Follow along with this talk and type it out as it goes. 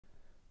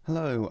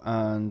Hello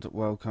and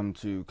welcome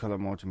to Color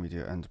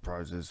Multimedia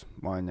Enterprises.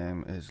 My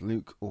name is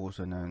Luke,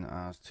 also known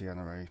as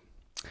TNRA,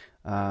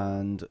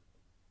 and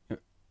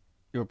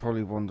you're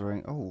probably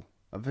wondering, oh,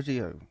 a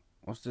video,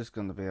 what's this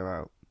going to be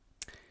about?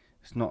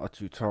 It's not a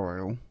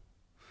tutorial,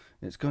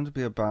 it's going to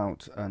be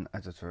about an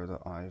editor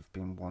that I've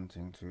been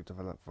wanting to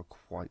develop for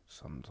quite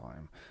some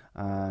time,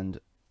 and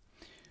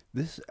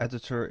this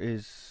editor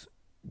is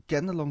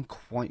getting along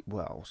quite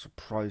well,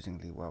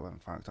 surprisingly well in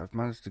fact. I've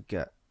managed to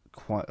get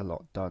quite a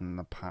lot done in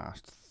the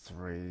past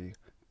 3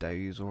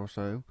 days or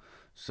so.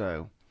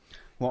 So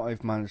what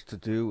I've managed to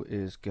do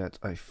is get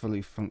a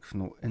fully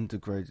functional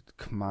integrated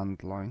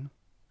command line,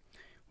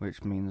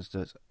 which means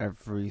that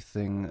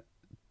everything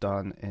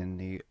done in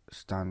the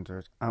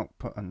standard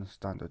output and the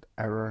standard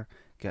error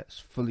gets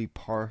fully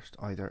parsed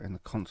either in the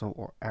console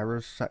or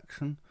errors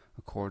section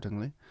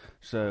accordingly.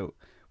 So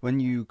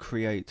when you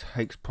create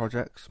Haxe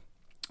projects,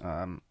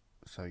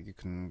 so you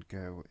can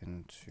go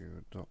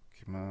into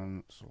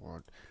documents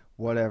or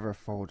whatever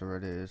folder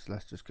it is.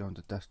 Let's just go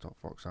into desktop,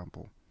 for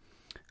example.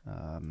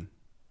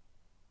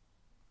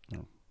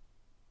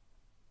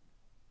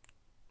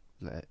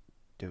 Let it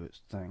do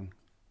its thing.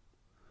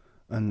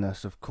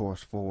 Unless, of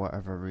course, for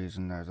whatever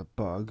reason there's a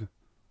bug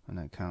and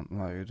it can't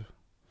load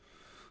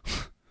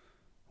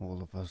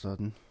all of a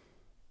sudden.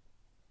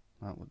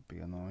 That would be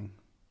annoying.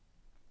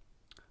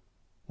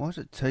 Why is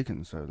it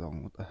taking so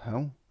long? What the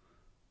hell?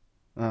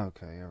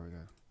 Okay, here we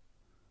go.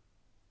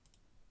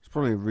 There's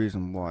probably a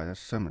reason why. There's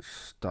so much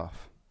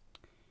stuff.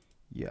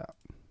 Yeah,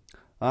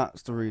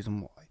 that's the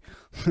reason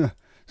why.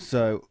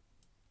 So,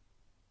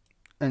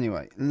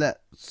 anyway,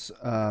 let's.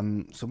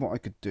 So what I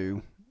could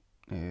do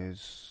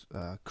is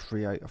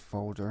create a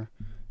folder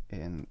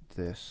in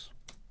this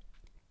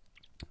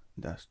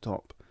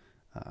desktop.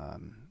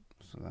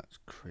 So let's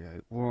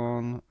create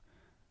one,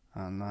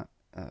 and that.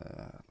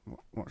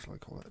 What shall I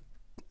call it?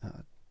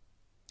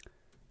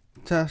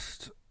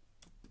 Test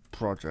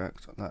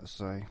project. Let's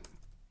say.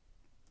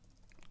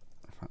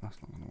 In fact,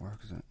 that's not going to work,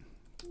 is it?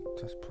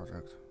 Test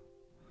project.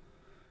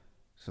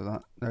 So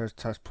that there's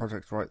test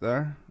project right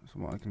there. So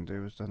what I can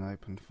do is then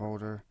open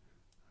folder,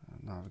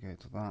 navigate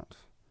to that,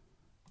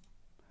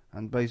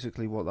 and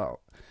basically what that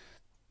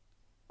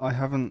I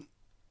haven't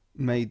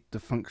made the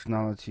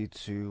functionality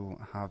to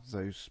have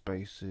those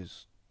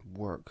spaces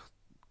work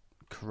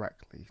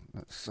correctly.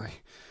 Let's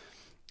say.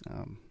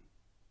 So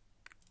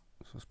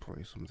that's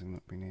probably something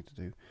that we need to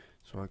do.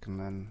 So I can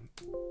then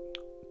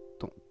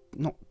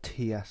not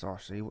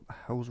TSRC. What the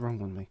hell's wrong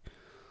with me?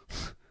 I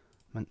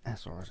meant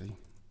SRC.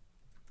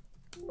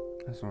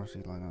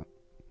 SRC like that.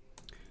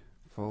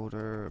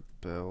 Folder,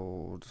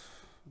 build,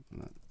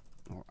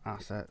 or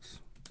assets.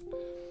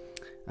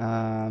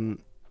 I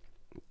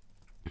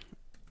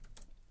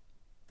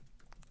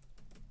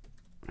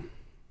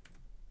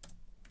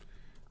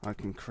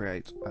can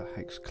create a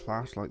Haxe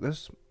class like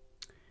this.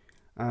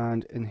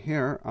 And in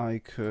here I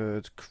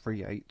could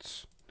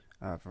create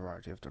a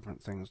variety of different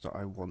things that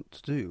I want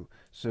to do.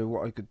 So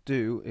what I could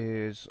do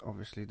is,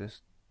 obviously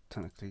this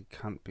technically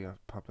can't be a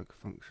public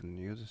function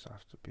new, this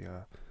has to be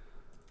a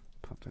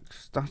public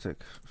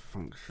static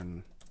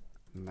function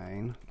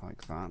main,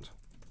 like that.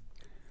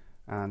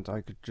 And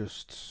I could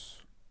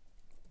just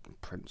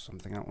print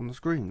something out on the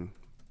screen.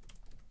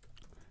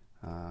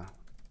 So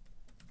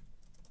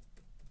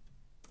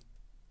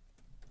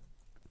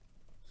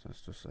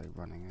let's just say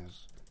running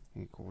is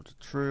equal to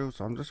true.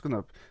 So I'm just going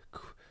to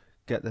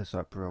get this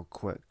up real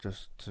quick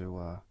just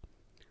to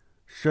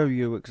show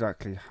you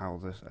exactly how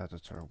this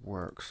editor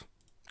works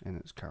in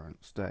its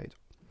current state.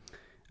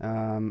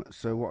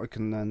 So what I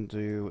can then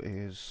do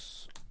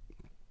is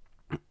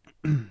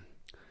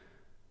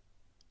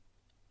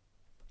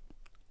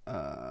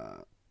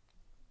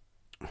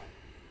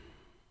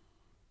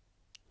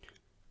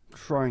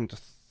trying to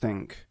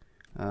think.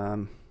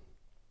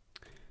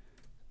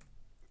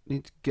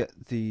 Need to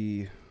get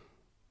the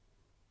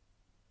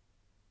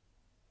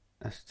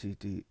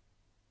std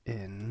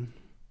in.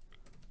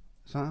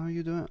 Is that how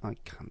you do it? I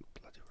can't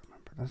bloody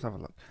remember. Let's have a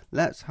look.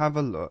 Let's have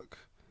a look.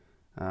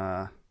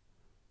 Beyond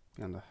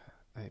the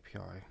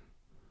API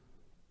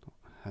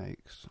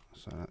Haxe.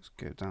 So let's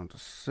go down to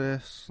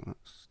sys.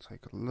 Let's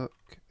take a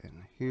look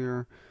in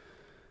here.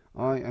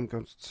 I am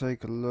going to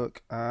take a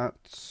look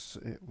at,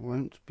 it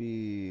won't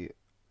be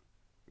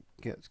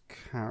get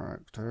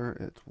character,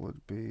 it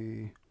would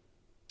be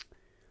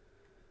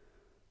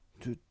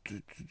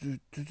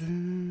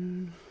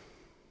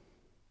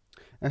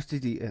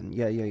std in.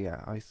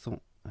 Yeah. I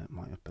thought it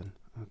might have been.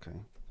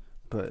 Okay.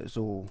 But it's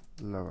all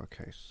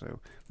lowercase.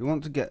 So we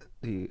want to get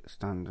the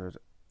standard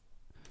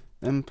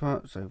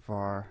input. So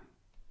var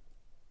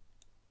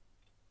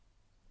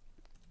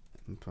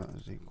input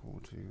is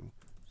equal to,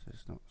 so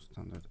it's not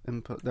standard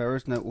input. There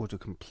is no auto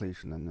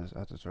completion in this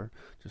editor,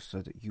 just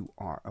so that you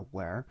are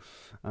aware.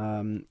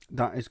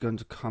 That is going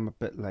to come a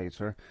bit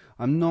later.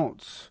 I'm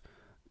not.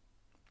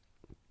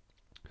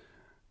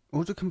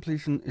 Auto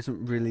completion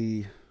isn't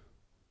really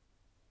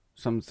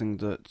something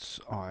that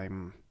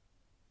I'm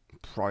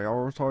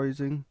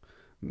prioritizing.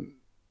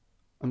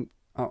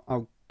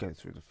 I'll go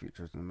through the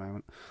features in a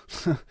moment.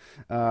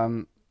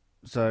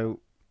 So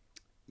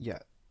yeah,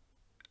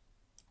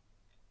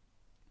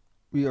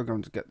 we are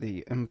going to get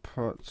the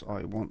input.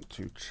 I want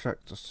to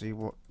check to see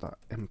what that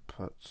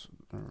input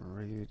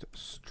read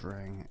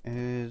string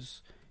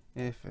is.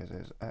 If it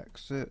is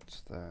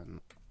exit, then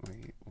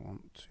we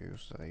want to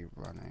say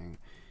running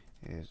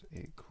is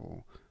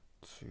equal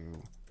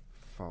to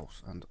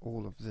false, and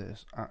all of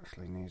this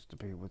actually needs to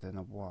be within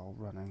a while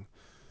running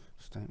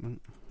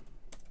statement.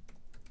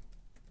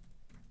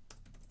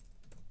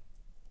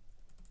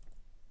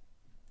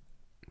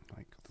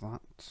 Like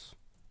that.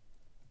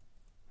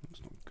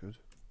 That's not good.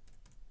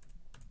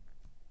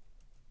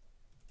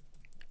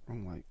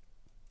 Wrong way.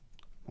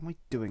 What am I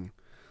doing?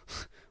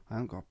 I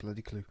haven't got a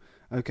bloody clue.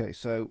 Okay,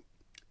 so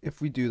if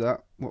we do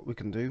that, what we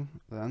can do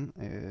then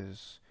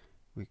is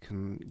we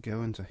can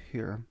go into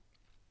here.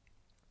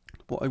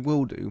 What I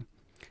will do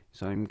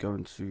is I'm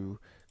going to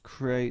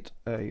create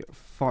a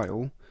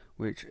file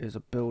which is a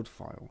build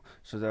file.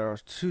 So there are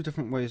two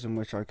different ways in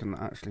which I can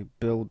actually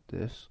build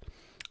this.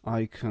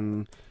 I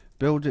can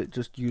build it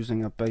just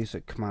using a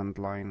basic command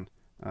line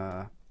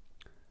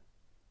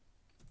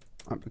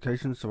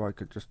application, so I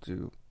could just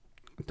do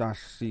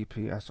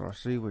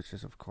 -cp which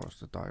is of course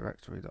the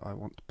directory that I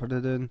want to put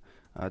it in,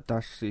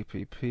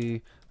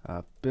 -cpp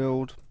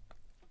build,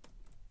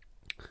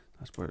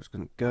 that's where it's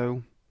going to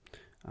go,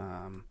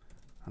 and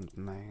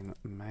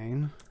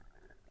main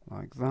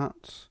like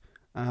that.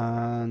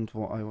 And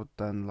what I would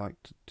then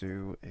like to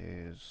do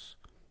is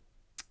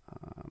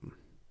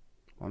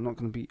well,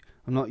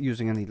 I'm not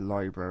using any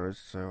libraries,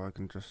 so I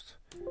can just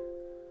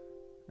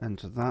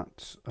enter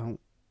that. Oh,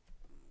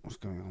 what's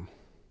going on?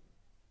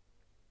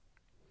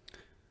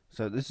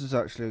 So this is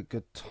actually a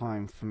good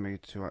time for me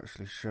to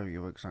actually show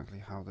you exactly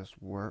how this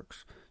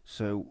works.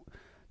 So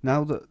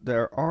now that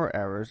there are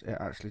errors, it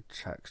actually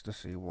checks to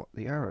see what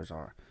the errors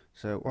are.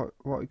 So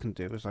what I can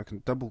do is I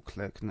can double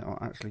click and it'll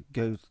actually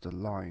go to the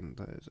line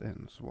that it's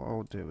in. So what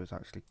I'll do is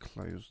actually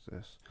close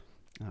this.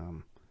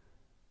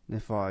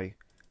 If I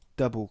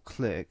double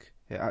click,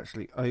 it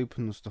actually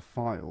opens the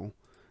file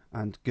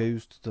and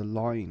goes to the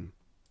line.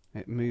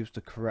 It moves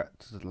the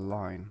correct to the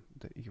line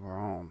that you are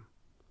on.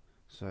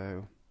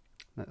 So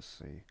let's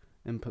see,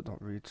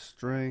 input.read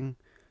string.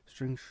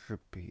 String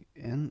should be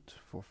int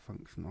for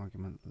function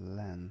argument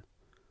len.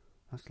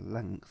 That's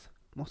length.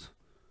 What?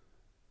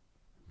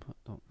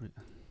 Input.read.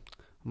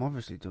 I'm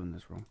obviously doing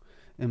this wrong.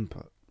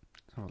 Input.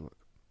 Let's have a look.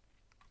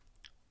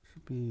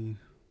 Should be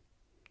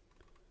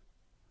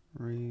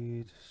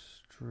read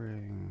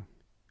string.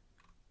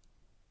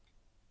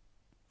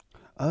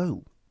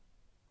 Oh.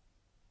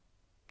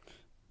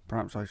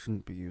 Perhaps I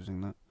shouldn't be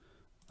using that.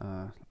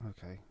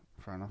 Okay,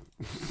 fair enough.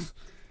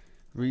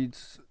 read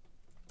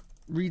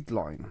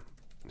line.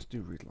 Let's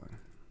do read line.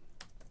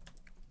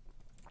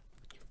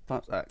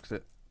 That's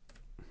exit.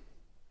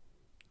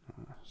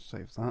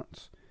 Save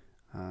that,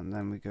 and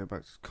then we go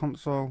back to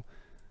console,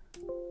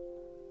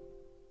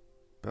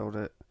 build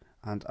it,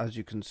 and as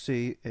you can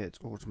see, it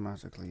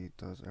automatically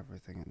does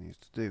everything it needs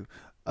to do.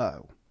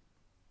 Oh,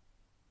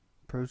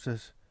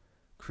 process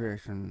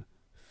creation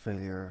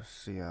failure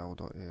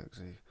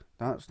cl.exe.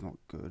 That's not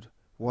good.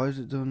 Why is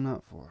it doing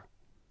that for?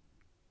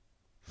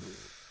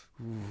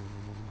 Ooh,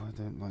 I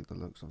don't like the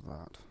looks of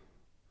that.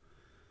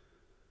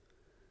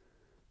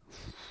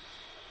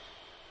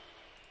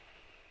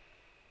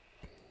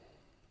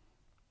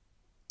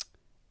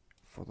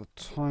 For the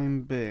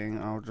time being,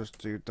 I'll just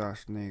do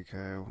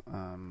 -nico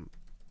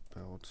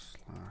build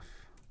slash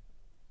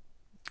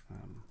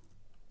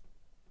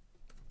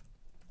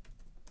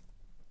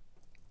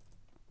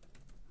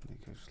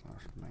nico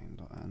slash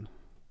main.n,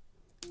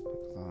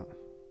 like that.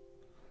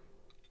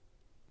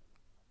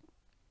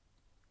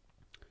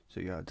 So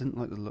yeah, I didn't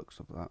like the looks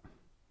of that.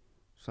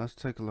 So let's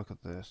take a look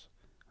at this.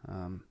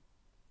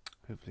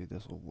 Hopefully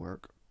this will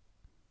work.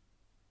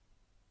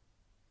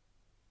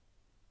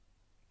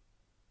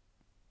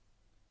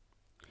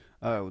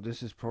 Oh,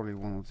 this is probably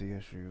one of the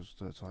issues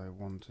that I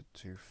wanted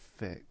to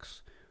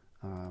fix.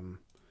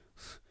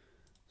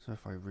 So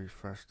if I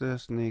refresh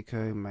this,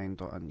 Nico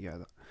main.n,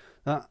 yeah,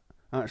 that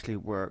actually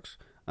works.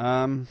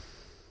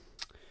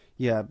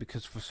 Yeah,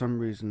 because for some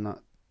reason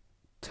that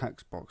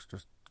text box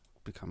just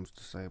becomes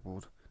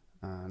disabled,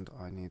 and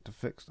I need to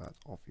fix that,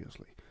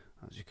 obviously,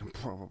 as you can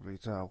probably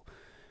tell.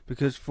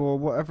 Because for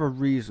whatever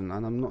reason,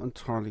 and I'm not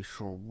entirely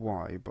sure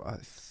why, but I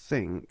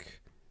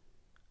think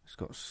it's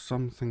got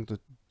something to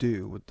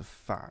do with the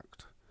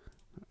fact,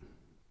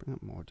 bring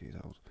up more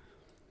details,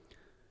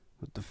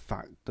 with the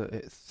fact that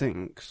it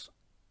thinks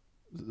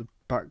that the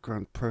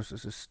background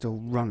process is still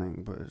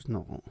running, but it's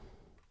not.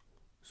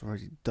 It's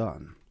already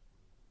done.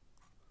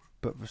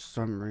 But for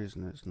some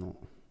reason it's not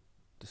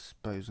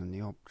disposing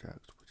the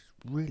object, which is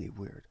really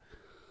weird.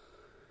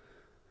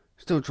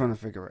 Still trying to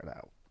figure it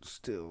out.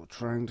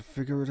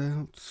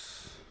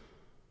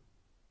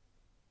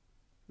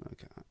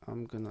 Okay,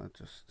 I'm gonna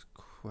just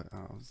quit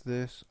out of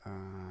this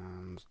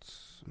and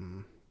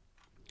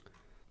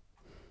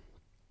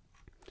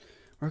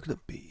where could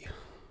it be?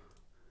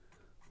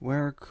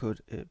 Where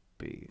could it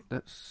be?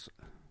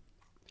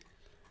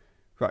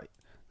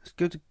 let's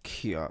go to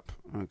key up.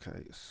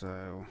 Okay,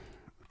 so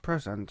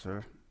press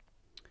enter.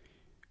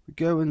 We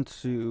go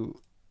into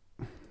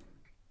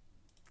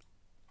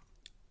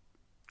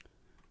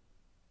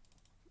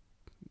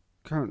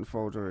current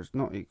folder is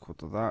not equal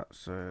to that,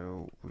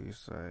 so we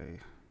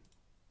say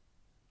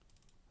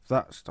if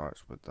that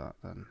starts with that,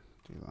 then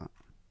do that.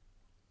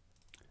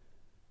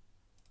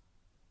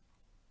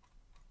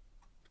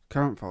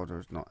 Current folder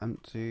is not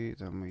empty,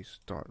 then we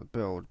start the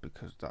build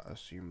because that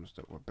assumes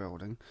that we're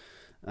building.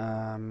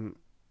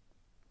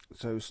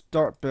 So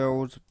start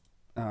build,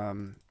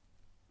 that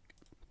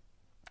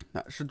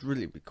should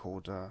really be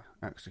called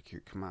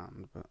execute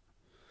command, but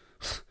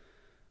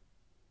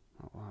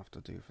that will have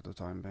to do for the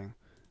time being.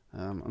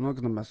 I'm not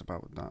going to mess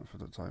about with that for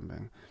the time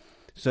being.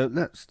 So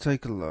let's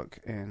take a look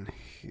in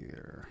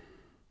here.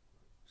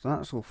 So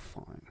that's all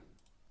fine.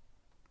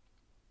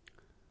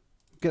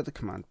 Get the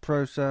command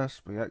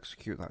process, we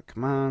execute that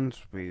command,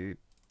 we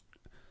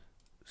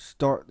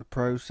start the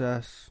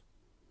process,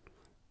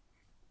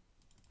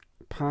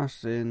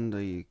 pass in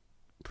the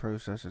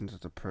process into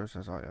the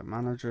process IO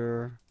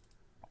manager,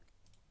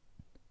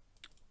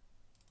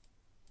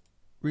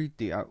 read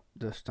the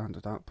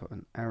standard output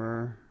and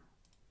error,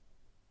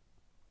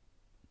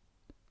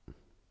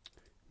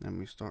 then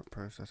we start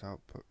process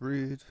output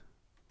read.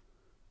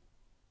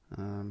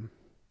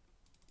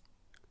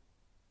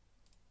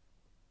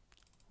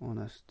 On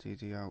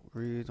std out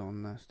read,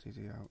 on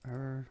std out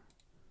error.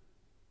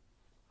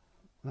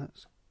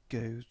 Let's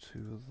go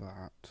to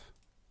that.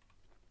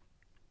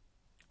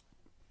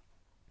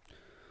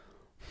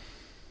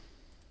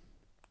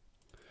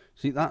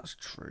 See, that's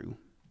true.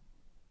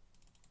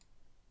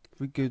 If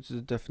we go to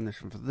the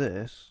definition for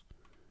this,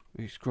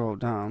 we scroll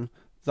down,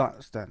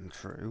 that's then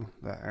true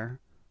there.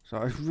 So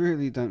I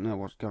really don't know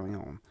what's going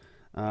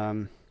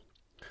on.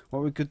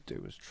 What we could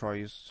do is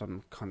try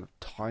some kind of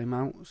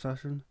timeout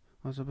session,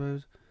 I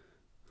suppose.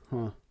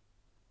 Huh.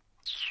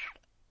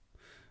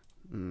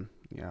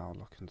 Yeah, I'll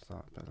look into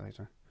that a bit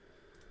later.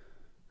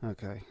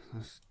 Okay,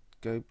 let's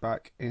go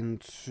back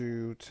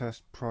into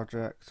test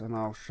projects and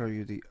I'll show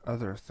you the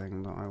other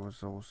thing that I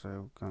was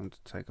also going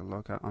to take a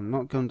look at. I'm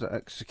not going to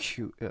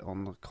execute it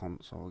on the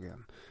console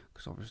again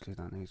because obviously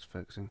that needs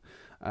fixing.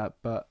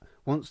 But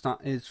once that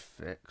is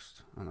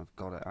fixed and I've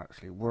got it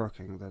actually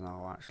working, then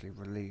I'll actually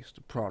release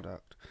the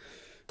product.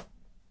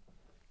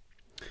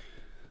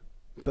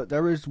 But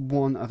there is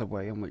one other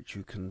way in which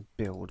you can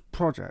build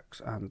projects,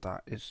 and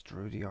that is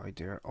through the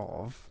idea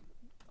of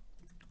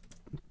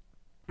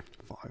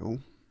file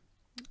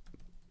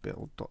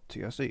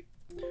build.tse.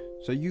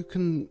 So you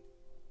can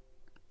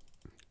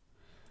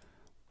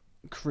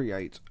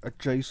create a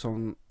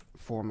JSON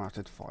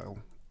formatted file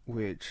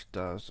which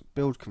does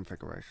build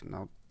configuration.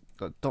 Now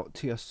the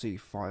 .tsc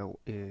file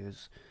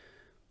is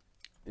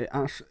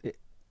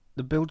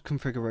the build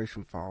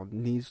configuration file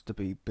needs to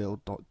be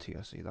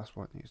build.tse. That's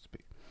what it needs to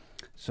be.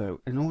 So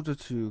in order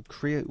to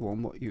create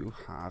one, what you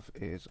have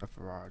is a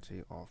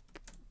variety of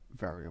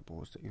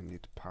variables that you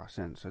need to pass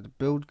in. So the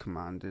build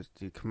command is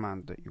the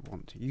command that you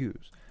want to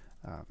use.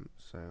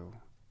 So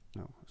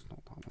no, it's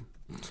not that one.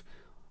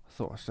 I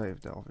thought I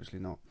saved it, obviously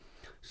not.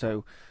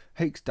 So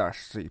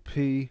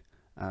Haxe-cp,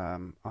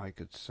 I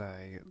could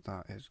say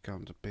that is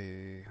going to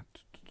be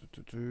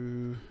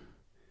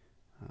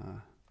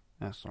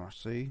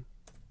src,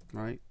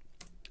 right?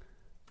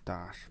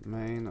 Dash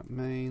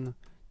main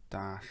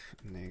dash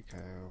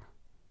nico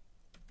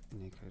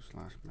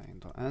slash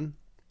main.n.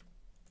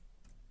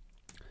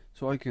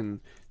 So I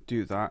can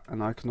do that,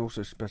 and I can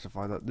also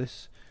specify that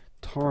this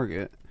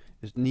target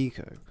is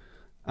Nico,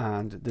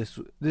 and this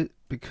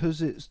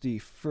because it's the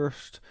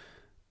first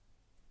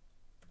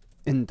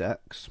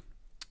index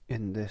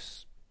in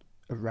this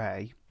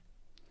array,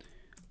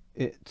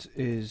 it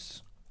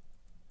is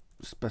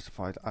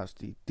specified as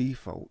the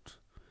default,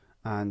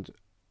 and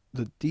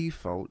the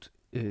default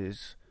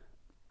is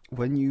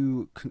when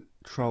you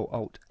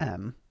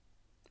Ctrl+Alt+M,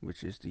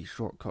 which is the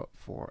shortcut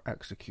for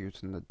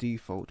executing the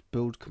default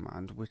build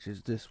command, which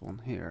is this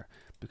one here,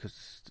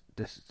 because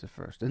this is the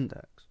first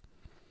index.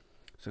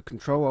 So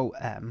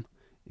Ctrl+M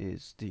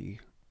is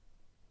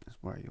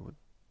where you would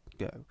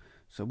go.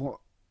 So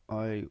what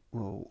I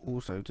will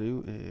also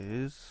do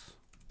is,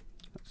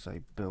 let's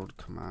say build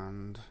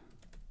command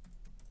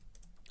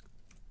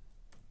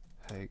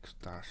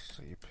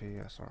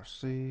Haxe-cp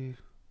src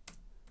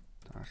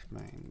dash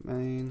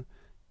main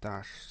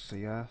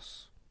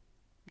 -cs,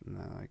 and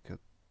then I could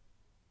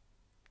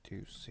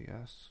do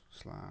cs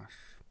slash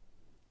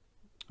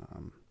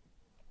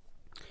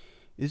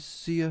is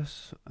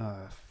cs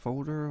a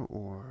folder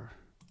or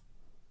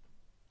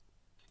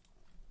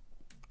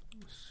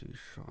C#?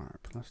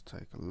 Let's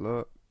take a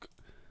look.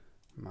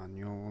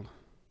 Manual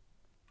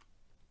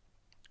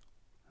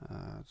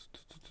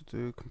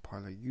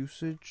compiler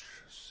usage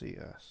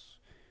cs.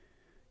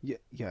 Yeah,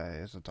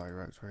 it is a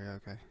directory.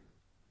 Okay.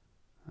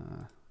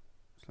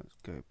 So let's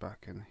go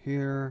back in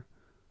here.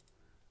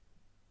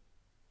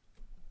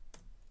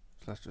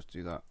 So let's just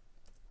do that.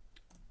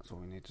 That's all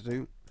we need to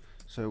do.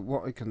 So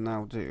what I can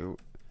now do,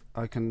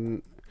 I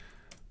can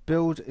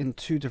build in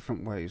two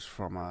different ways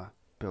from a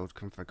build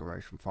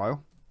configuration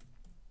file.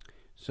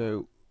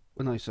 So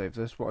when I save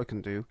this, what I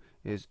can do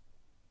is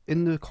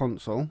in the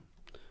console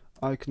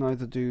I can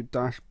either do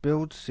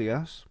 -build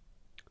CS,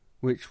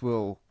 which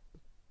will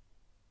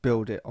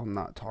build it on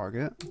that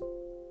target.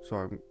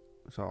 So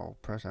I'll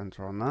press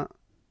enter on that.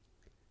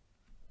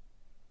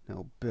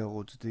 It'll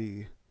build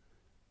the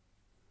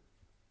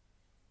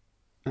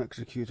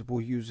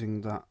executable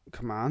using that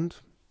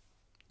command.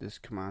 This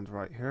command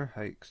right here,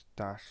 Haxe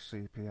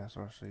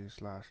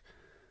 -cpsrc/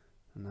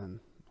 and then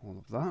all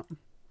of that.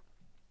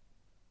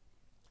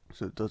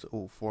 So it does it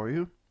all for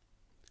you.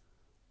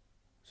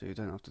 So you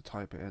don't have to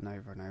type it in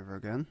over and over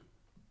again.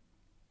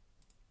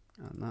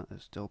 And that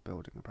is still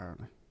building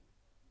apparently.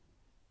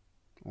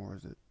 Or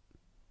is it?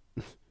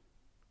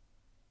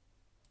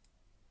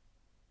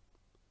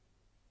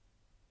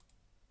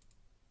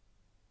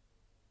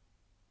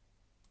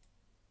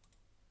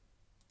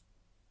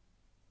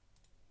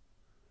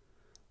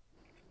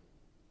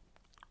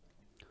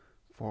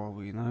 For all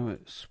we know,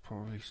 it's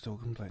probably still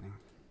complaining.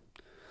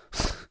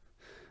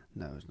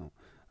 No, it's not.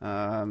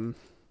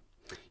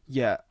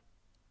 Yeah.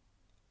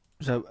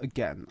 So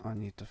again, I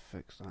need to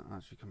fix that,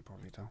 as you can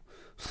probably tell.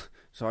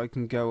 So I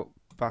can go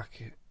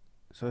back.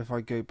 So if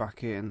I go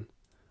back in,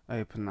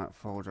 open that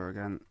folder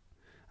again.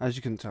 As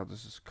you can tell,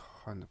 this is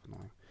kind of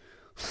annoying.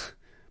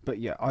 But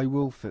yeah, I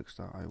will fix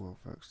that. I will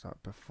fix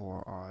that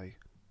before I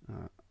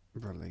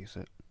release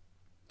it.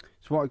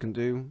 So what I can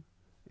do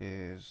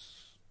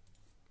is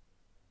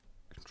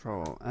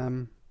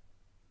Ctrl+M,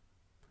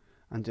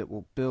 and it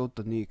will build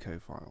the Nico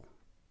file.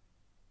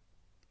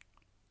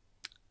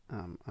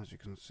 As you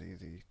can see,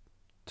 the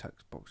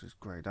text box is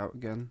grayed out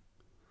again.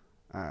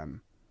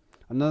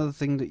 Another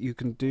thing that you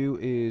can do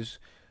is,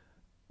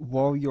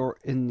 while you're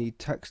in the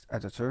text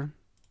editor,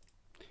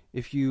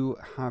 if you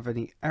have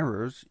any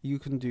errors, you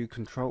can do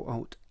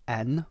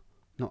Ctrl+Alt+N,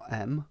 not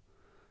M,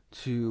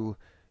 to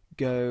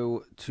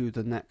go to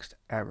the next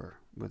error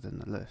within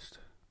the list,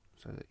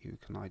 so that you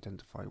can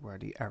identify where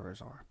the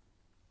errors are.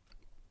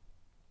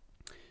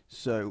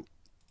 So,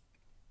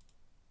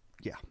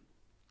 yeah.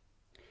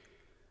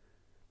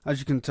 As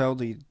you can tell,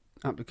 the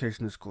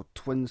application is called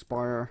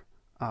Twinspire.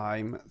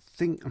 I'm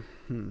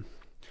thinking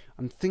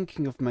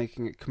of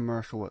making it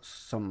commercial at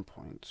some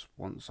point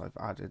once I've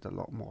added a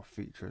lot more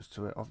features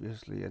to it.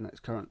 Obviously, in its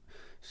current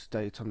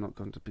state, I'm not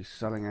going to be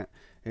selling it.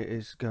 It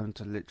is going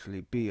to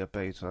literally be a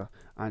beta,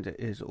 and it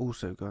is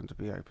also going to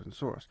be open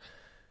source.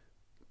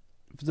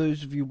 For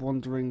those of you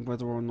wondering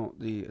whether or not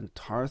the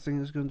entire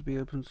thing is going to be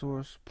open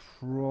source,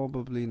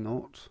 probably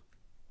not.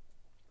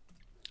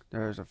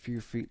 There's a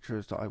few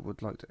features that I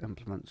would like to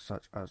implement,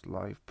 such as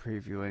live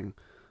previewing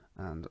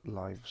and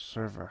live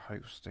server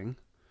hosting,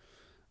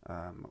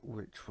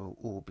 which will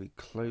all be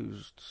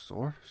closed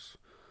source.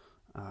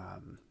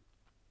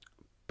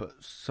 But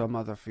some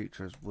other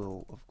features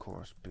will, of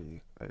course,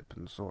 be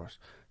open source,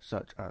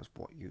 such as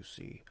what you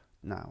see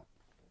now.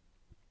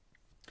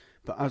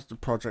 But as the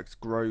project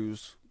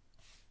grows,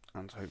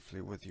 and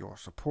hopefully with your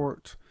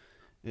support,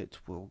 it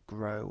will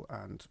grow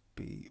and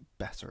be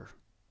better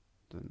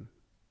than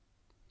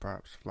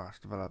perhaps Flash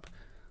Develop.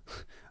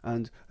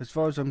 And as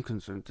far as I'm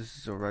concerned, this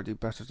is already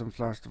better than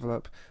Flash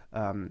Develop,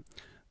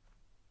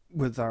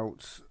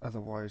 without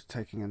otherwise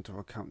taking into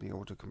account the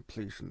auto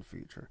completion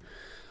feature.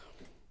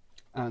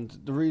 And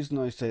the reason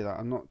I say that,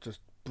 I'm not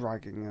just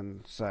bragging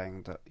and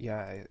saying that,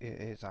 yeah, it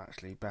is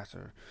actually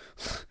better.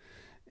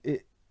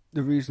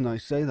 The reason I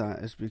say that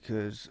is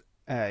because,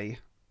 A,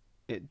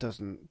 it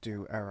doesn't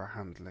do error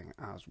handling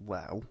as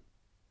well.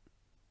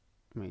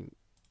 I mean,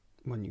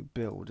 when you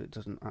build, it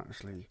doesn't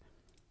actually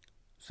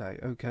say,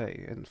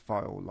 okay, in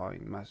file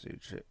line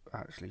message, it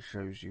actually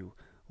shows you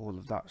all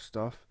of that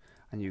stuff,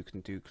 and you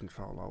can do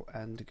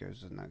Ctrl+Alt+N to go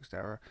to the next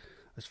error.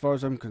 As far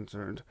as I'm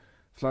concerned,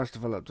 Flash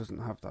Develop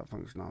doesn't have that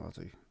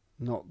functionality.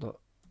 Not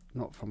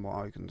from what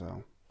I can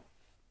tell.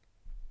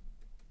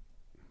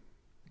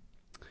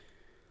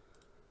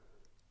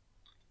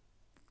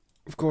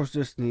 Of course,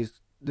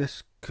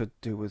 this could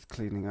do with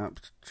cleaning up,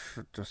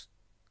 just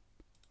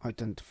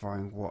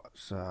identifying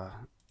what's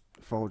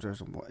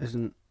folders and what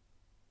isn't.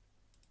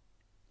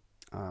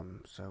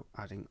 So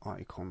adding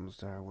icons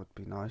there would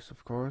be nice,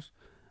 of course,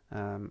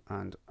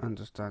 and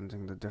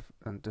understanding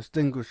and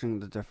distinguishing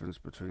the difference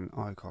between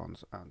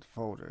icons and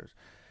folders,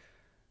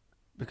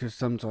 because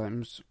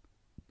sometimes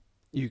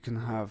you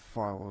can have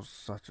files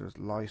such as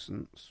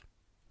license,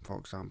 for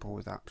example,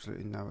 with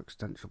absolutely no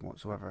extension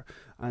whatsoever,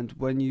 and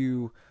when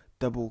you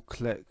double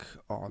click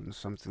on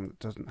something that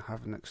doesn't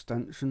have an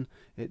extension,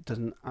 it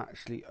doesn't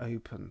actually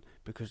open,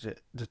 because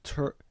it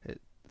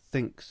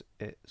thinks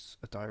it's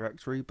a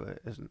directory, but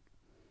it isn't.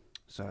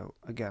 So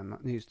again,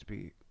 that needs to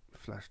be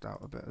fleshed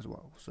out a bit as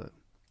well. So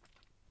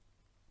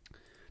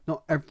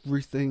not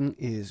everything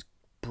is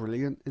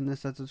brilliant in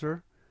this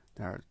editor.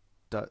 There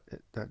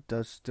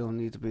does still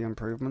need to be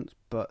improvements,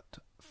 but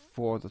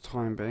for the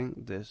time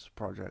being, this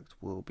project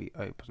will be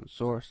open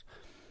source.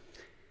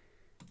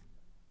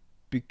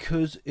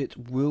 Because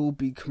it will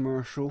be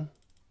commercial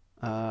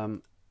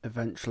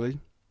eventually,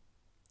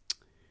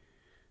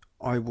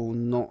 I will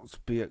not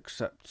be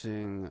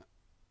accepting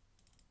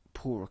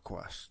pull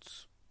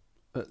requests,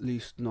 at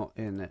least not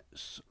in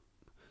its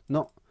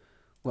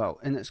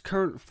in its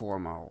current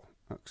form. I'll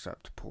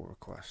accept pull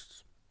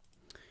requests.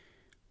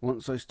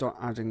 Once I start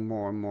adding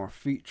more and more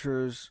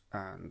features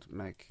and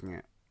making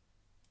it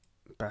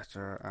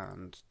better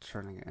and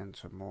turning it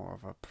into more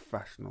of a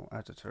professional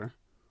editor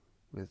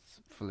with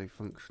fully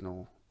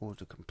functional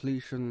auto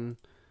completion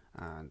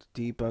and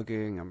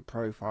debugging and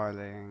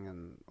profiling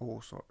and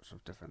all sorts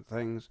of different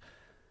things,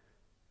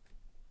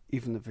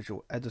 even the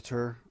visual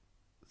editor,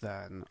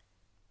 then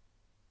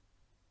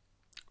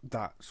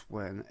that's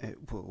when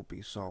it will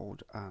be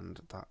sold,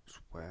 and that's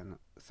when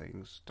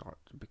things start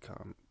to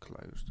become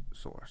closed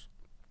source.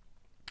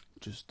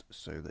 Just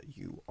so that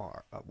you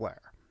are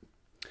aware.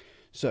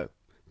 So,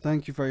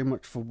 thank you very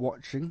much for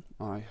watching.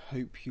 I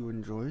hope you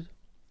enjoyed.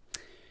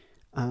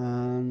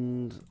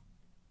 And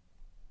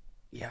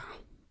yeah,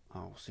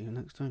 I'll see you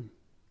next time.